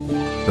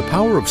The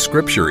power of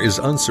Scripture is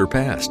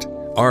unsurpassed.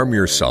 Arm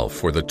yourself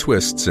for the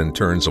twists and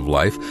turns of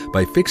life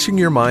by fixing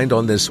your mind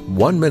on this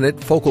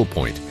 1-minute focal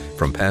point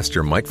from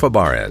Pastor Mike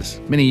Fabarez.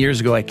 Many years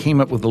ago, I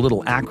came up with a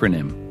little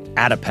acronym,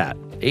 ATAPAT,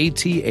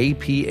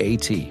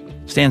 A-T-A-P-A-T.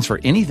 Stands for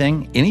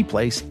anything, any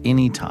place,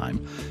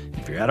 anytime.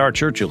 If you're at our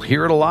church, you'll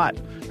hear it a lot,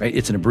 right?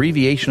 It's an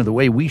abbreviation of the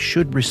way we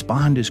should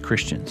respond as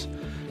Christians,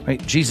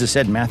 right? Jesus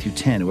said in Matthew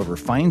 10, whoever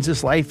finds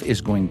his life is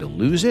going to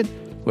lose it.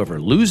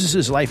 Whoever loses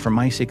his life for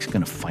my sake is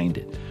going to find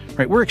it.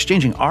 Right? We're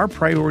exchanging our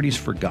priorities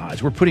for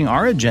God's. We're putting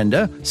our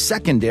agenda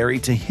secondary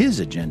to his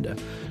agenda.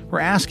 We're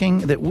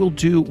asking that we'll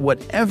do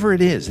whatever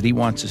it is that he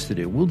wants us to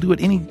do. We'll do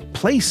it any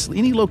place,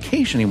 any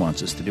location he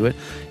wants us to do it,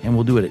 and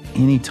we'll do it at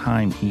any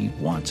time he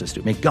wants us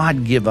to. May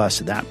God give us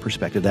that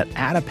perspective, that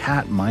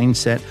ATAPAT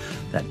mindset,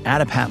 that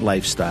ATAPAT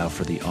lifestyle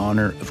for the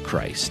honor of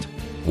Christ.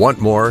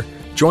 Want more?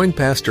 Join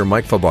Pastor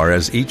Mike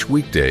Fabarez each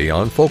weekday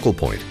on Focal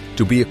Point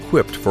to be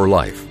equiped for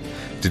life.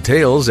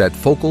 Details at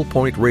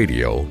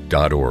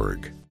focalpointradio.org.